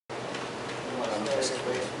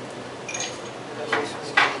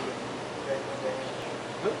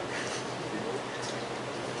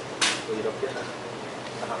Hirap yan ah.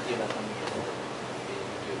 Nakakila kami.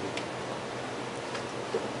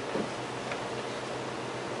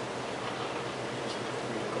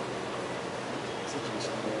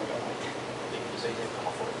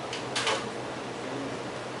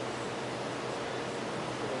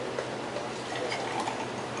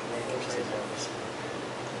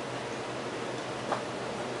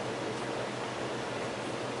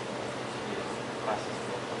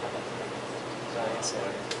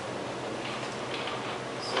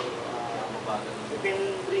 You can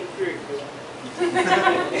bring curd.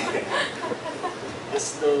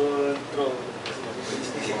 Just don't throw.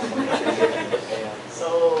 So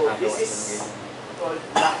this is called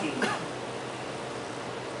locking.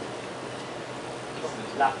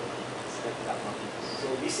 Locking. So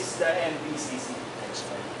this is the MBCC.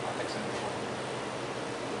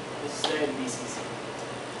 This is the MBCC.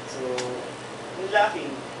 So in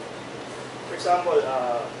locking, for example,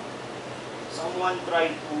 someone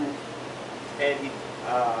tried to edit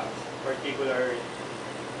a particular,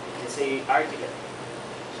 let's say, article.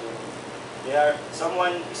 So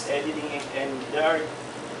someone is editing it, and there are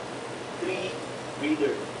 3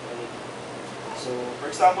 readers. So for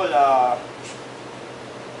example,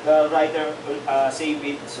 the writer will save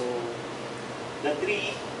it. So the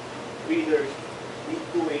 3 readers need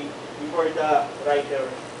to wait before the writer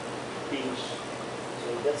finish. So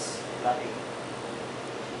that's locking.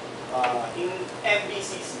 In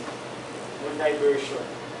MBCC, multi-version,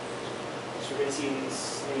 as you can see in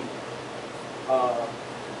this name,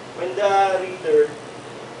 when the reader,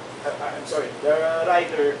 the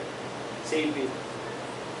writer save it,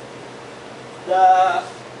 the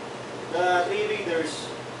 3 readers,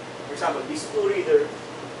 for example, these 2 readers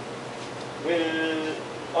will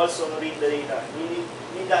also read the data.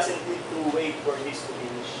 He doesn't need to wait for this to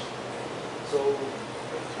finish. So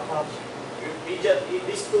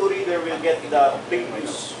these 2 readers will get the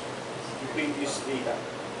previous data.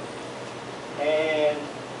 And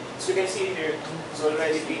as you can see here, it's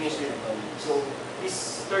already finished. So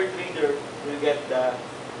this 3rd reader will get the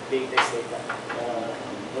latest data,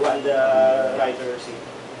 the one the writer saved.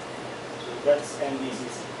 So that's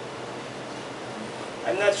MVCC.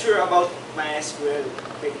 I'm not sure about MySQL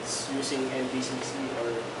if it's using MVCC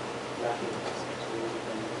or locking. So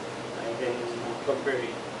I can compare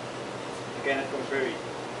it. I cannot compare it.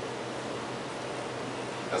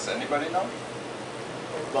 Does anybody know?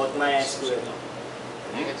 About MySQL.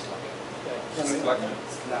 I think it's locking. It's locking.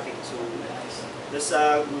 It's locking. So that's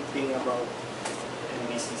a good thing about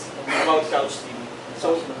MVCC, about CouchDB.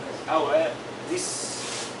 So this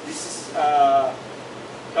is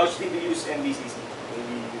CouchDB use MVCC.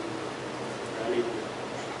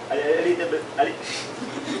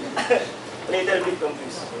 Maybe a little bit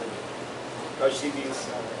confused. CouchDB use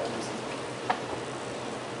MVCC.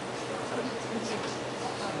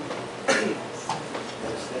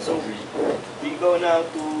 So we go now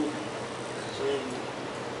to. So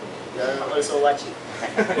you are also watching.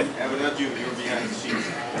 Yeah, but not you. You're behind the scenes,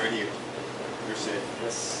 right here. You're safe.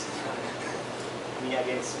 Yes. Me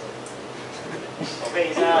against.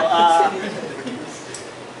 Okay, now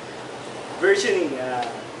versioning.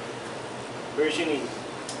 Versioning.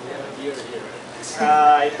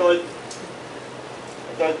 I told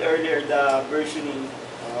earlier the versioning.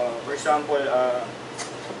 For example,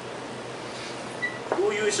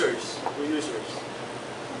 2 users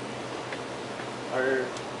are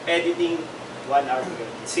editing one article,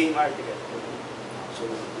 same article. So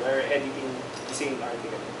they are editing the same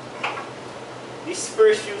article. This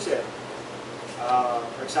first user,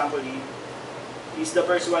 for example, he's the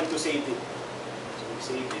first one to save it. So he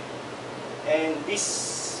saved it. And this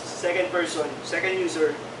second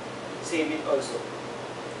user, save it also.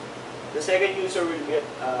 The second user will get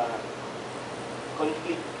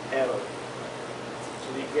complete error. So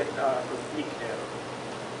we get a complete error.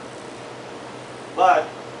 But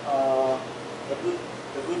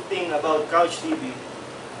the good thing about CouchDB,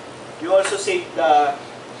 you also save the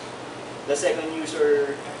second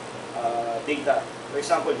user data. For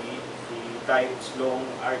example, he types long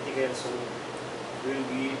articles, so will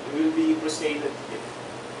be frustrated if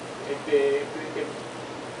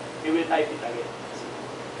he will type it again.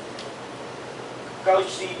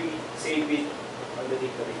 CouchDB save it on the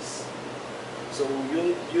database. So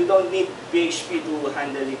you don't need PHP to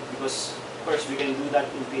handle it, because of course we can do that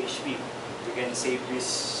in PHP. We can save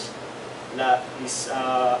this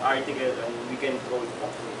article and we can throw it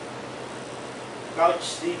back.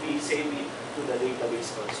 CouchDB save it to the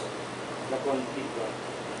database also, the complete one.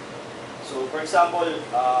 So for example,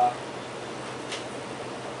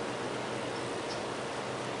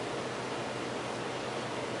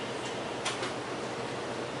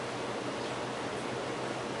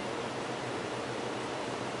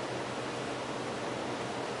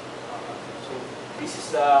 this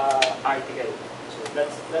is the article. So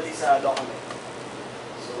that is a document.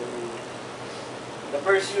 So the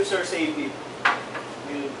first user saved it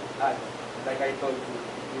will add, like I told you,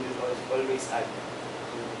 will always add.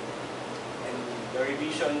 And the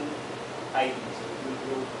revision ID, so it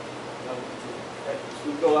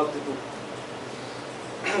will go up to 2.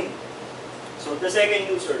 So the second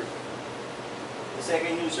user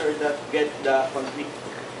that get the conflict,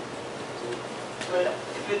 so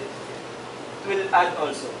it will add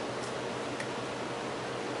also.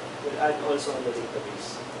 Will add also on the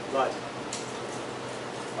database, but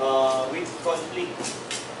with conflict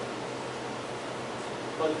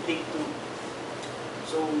 2.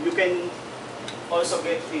 So you can also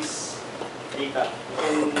get this data.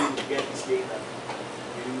 You can get this data.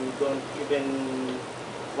 You don't even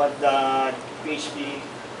want the PHP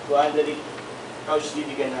to handle it.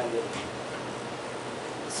 CouchDB can handle it.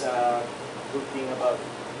 It's a good thing about it.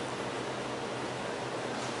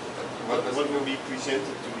 What will be presented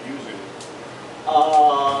to the user?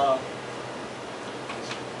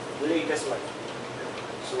 The latest one.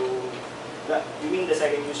 So, you mean the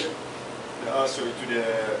second user? Sorry, to the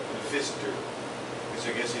visitor. Because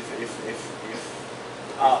I guess if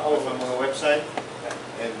I'm on a website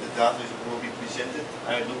and the data will be presented,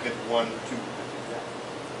 I look at 1, 2.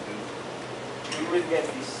 You will get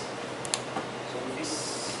this. So this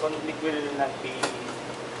conflict will not be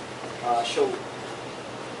shown.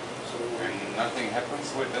 So And nothing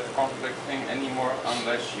happens with that conflict thing anymore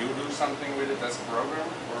unless you do something with it as a program,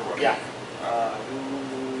 or what? yeah,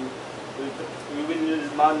 you will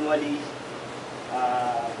manually,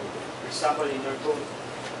 for example, in your code,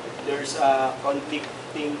 if there's a conflict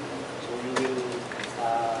thing, so you will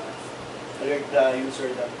alert the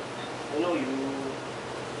user that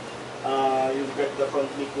you get the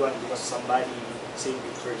conflict one because somebody saved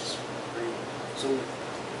it first for you. So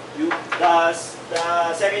the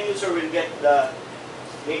second user will get the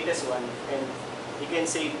latest one and he can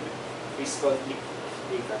save his conflict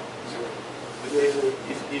data. So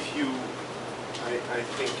If you, I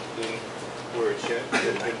think in words, yeah,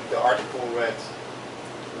 the article read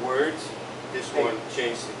word, this one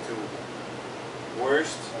changed it to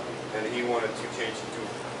worst, and he wanted to change it to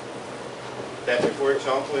better, for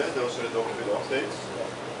example. Yeah, those are the document updates.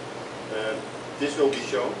 This will be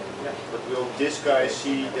shown, but will this guy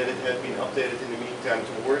see that it had been updated in the meantime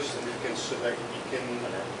to worst, and he can select,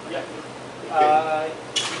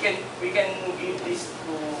 we can give this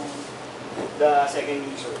to the second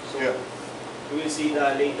user. So we will see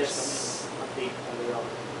the latest update on the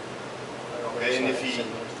router. Okay, and if he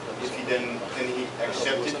then can he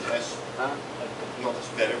accept it as not as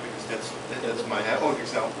better, because that's my own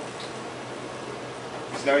example.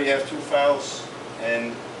 Because now you have 2 files,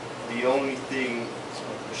 and the only thing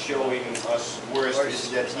showing us worst is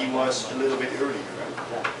that he was a little bit earlier,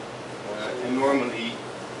 right? And normally,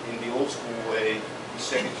 in the old school way, the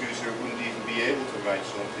second user wouldn't even be able to write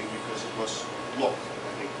something because it was blocked,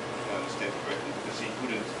 I think, if I understand correctly, because he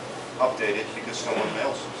couldn't update it because someone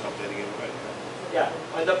else was updating it already. Yeah,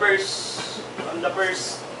 on the first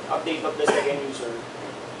update of the second user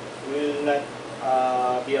will not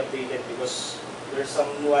be updated because there's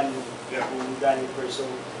someone who done it first. So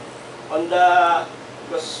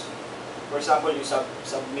because for example you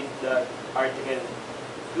submit the article,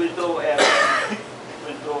 it will throw error.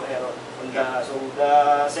 So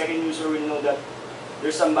the second user will know that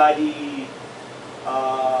there's somebody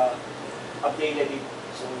updated it.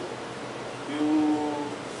 So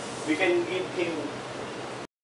we can give him